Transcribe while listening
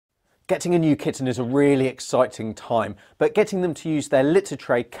Getting a new kitten is a really exciting time, but getting them to use their litter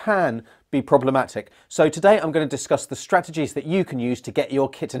tray can be problematic. So today I'm going to discuss the strategies that you can use to get your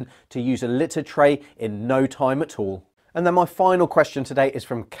kitten to use a litter tray in no time at all. And then my final question today is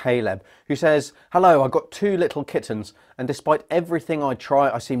from Caleb, who says, "Hello, I've got two little kittens, and despite everything I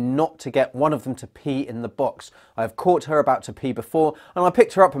try, I seem not to get one of them to pee in the box. I have caught her about to pee before, and I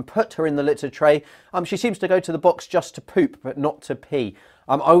picked her up and put her in the litter tray. She seems to go to the box just to poop, but not to pee.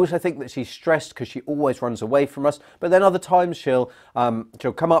 I also think that she's stressed because she always runs away from us, but then other times she'll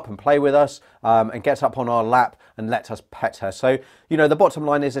come up and play with us and get up on our lap and let us pet her." So, the bottom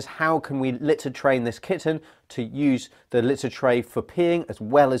line is how can we litter train this kitten to use the litter tray for peeing as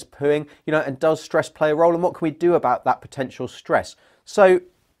well as pooing, and does stress play a role, and what can we do about that potential stress? So,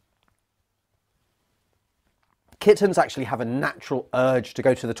 kittens actually have a natural urge to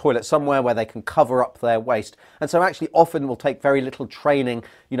go to the toilet somewhere where they can cover up their waste. And so actually often will take very little training,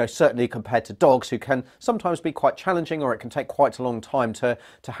 certainly compared to dogs who can sometimes be quite challenging, or it can take quite a long time to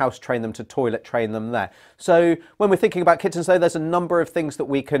house train them, to toilet train them there. So when we're thinking about kittens though, there's a number of things that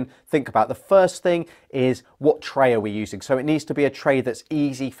we can think about. The first thing is, what tray are we using? So it needs to be a tray that's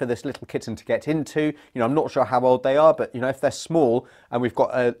easy for this little kitten to get into. I'm not sure how old they are, but if they're small and we've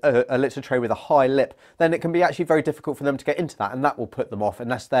got a litter tray with a high lip, then it can be actually very difficult for them to get into that, and that will put them off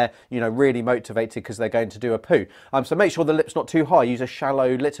unless they're really motivated because they're going to do a poo. So make sure the lip's not too high. Use a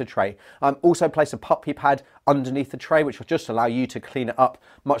shallow litter tray. Also place a puppy pad underneath the tray, which will just allow you to clean it up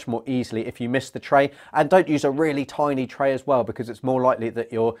much more easily if you miss the tray. And don't use a really tiny tray as well, because it's more likely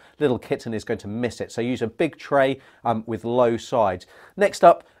that your little kitten is going to miss it. So use a big tray with low sides. Next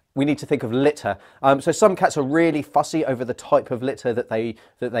up, we need to think of litter. So some cats are really fussy over the type of litter that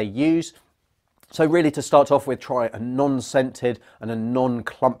they use. So really, to start off with, try a non-scented and a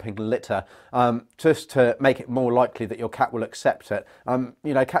non-clumping litter, just to make it more likely that your cat will accept it.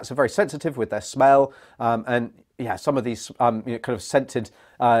 Cats are very sensitive with their smell, and yeah, some of these kind of scented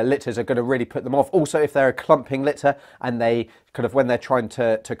litters are going to really put them off. Also, if they're a clumping litter and they when they're trying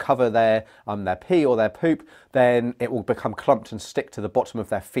to cover their pee or their poop, then it will become clumped and stick to the bottom of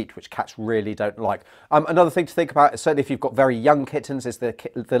their feet, which cats really don't like. Another thing to think about, certainly if you've got very young kittens, is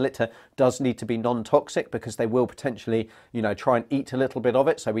the litter does need to be non-toxic, because they will potentially try and eat a little bit of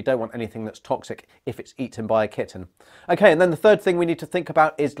it. So we don't want anything that's toxic if it's eaten by a kitten. Okay, and then the third thing we need to think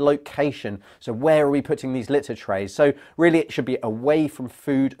about is location. So where are we putting these litter trays? So really, it should be away from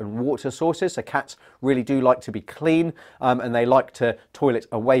food and water sources. So cats really do like to be clean, and they like to toilet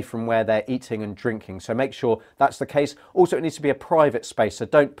away from where they're eating and drinking. So make sure that's the case. Also, it needs to be a private space. So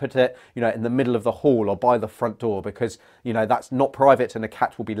don't put it, in the middle of the hall or by the front door, because, that's not private and a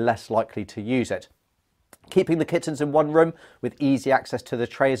cat will be less likely to use it. Keeping the kittens in one room with easy access to the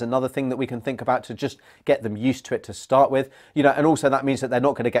tray is another thing that we can think about to just get them used to it to start with. And also that means that they're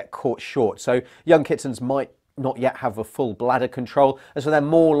not going to get caught short. So young kittens might not yet have a full bladder control, and so they're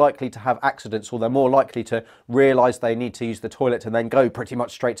more likely to have accidents, or they're more likely to realize they need to use the toilet and then go pretty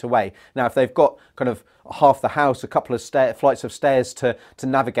much straight away. Now, if they've got kind of half the house, a couple of flights of stairs to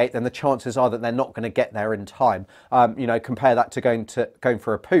navigate, then the chances are that they're not going to get there in time. Compare that to going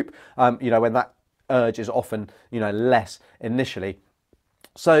for a poop, when that urge is often less initially.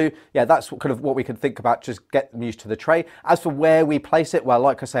 So yeah, that's kind of what we can think about, just get them used to the tray. As for where we place it, well,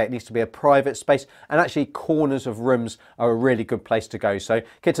 like I say, it needs to be a private space, and actually corners of rooms are a really good place to go. So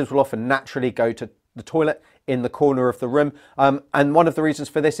kittens will often naturally go to the toilet in the corner of the room, and one of the reasons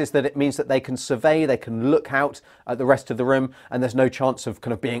for this is that it means that they can survey, they can look out at the rest of the room, and there's no chance of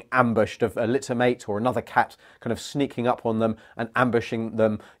kind of being ambushed, of a litter mate or another cat kind of sneaking up on them and ambushing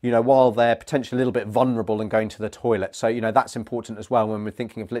them, while they're potentially a little bit vulnerable and going to the toilet. So that's important as well when we're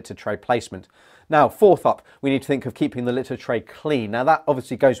thinking of litter tray placement. Now, fourth up, we need to think of keeping the litter tray clean. Now, that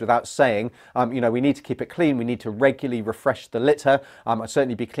obviously goes without saying. We need to keep it clean. We need to regularly refresh the litter. I'd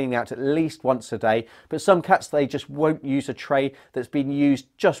certainly be cleaning out at least once a day. But some cats, they just won't use a tray that's been used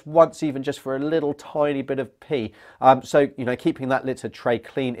just once, even just for a little tiny bit of pee. So keeping that litter tray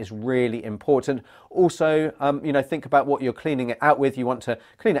clean is really important. Also, think about what you're cleaning it out with. You want to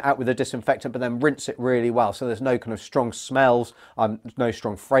clean it out with a disinfectant, but then rinse it really well, so there's no kind of strong smells, no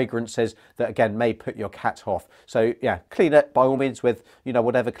strong fragrances that again may put your cat off. So yeah, clean it by all means with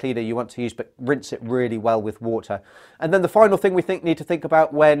whatever cleaner you want to use, but rinse it really well with water. And then the final thing we need to think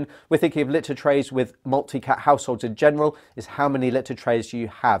about when we're thinking of litter trays with multi-cat households in general is how many litter trays you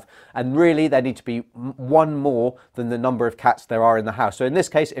have. And really, there need to be one more than the number of cats there are in the house. So in this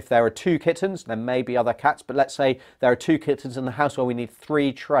case, if there are 2 kittens, there may be other cats, but let's say there are 2 kittens in the house, where we need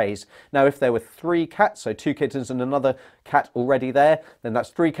 3 trays. Now, if there were 3 cats, so 2 kittens and another cat already there, then that's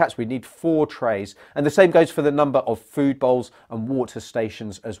 3 cats. We need 4 trays. And the same goes for the number of food bowls and water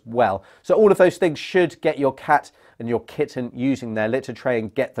stations as well. So all of those things should get your cat and your kitten using their litter tray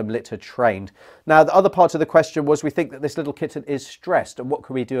and get them litter trained. Now, the other part of the question was, we think that this little kitten is stressed, and what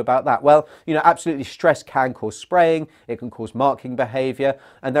can we do about that? Well, you know, absolutely, stress can cause spraying, it can cause marking behavior,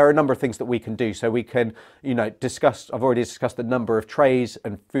 and there are a number of things that we can do. So we can, you know, I've already discussed the number of trays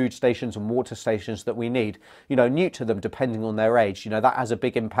and food stations and water stations that we need. You know, neuter them depending on their age. You know, that has a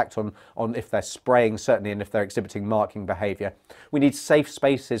big impact on if they're spraying, certainly, and if they're exhibiting marking behavior. We need safe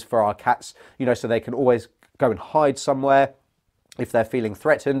spaces for our cats, you know, so they can always go and hide somewhere if they're feeling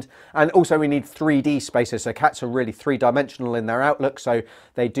threatened. And also we need 3D spaces. So cats are really 3-dimensional in their outlook, so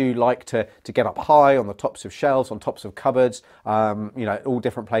they do like to get up high on the tops of shelves, on tops of cupboards, you know, all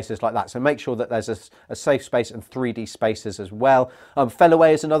different places like that. So make sure that there's a safe space and 3D spaces as well.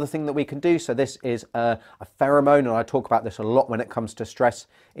 Fell-away is another thing that we can do. So this is a pheromone, and I talk about this a lot when it comes to stress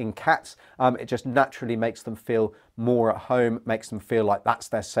in cats. It just naturally makes them feel more at home, makes them feel like that's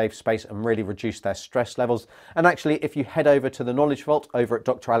their safe space, and really reduce their stress levels. And actually, if you head over to the Knowledge Vault over at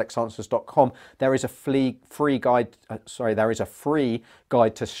dralexanswers.com, there is a free guide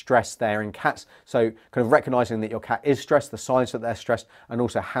to stress there in cats. So kind of recognizing that your cat is stressed, the signs that they're stressed, and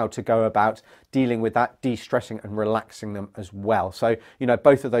also how to go about dealing with that, de-stressing and relaxing them as well. So, you know,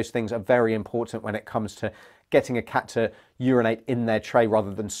 both of those things are very important when it comes to getting a cat to urinate in their tray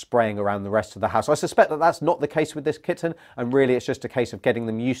rather than spraying around the rest of the house. I suspect that that's not the case with this kitten, and really it's just a case of getting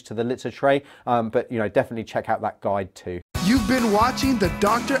them used to the litter tray, but you know, definitely check out that guide too. You've been watching the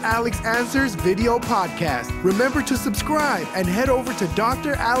Dr. Alex Answers video podcast. Remember to subscribe and head over to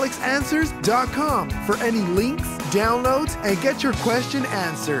dralexanswers.com for any links, downloads, and get your question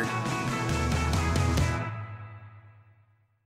answered.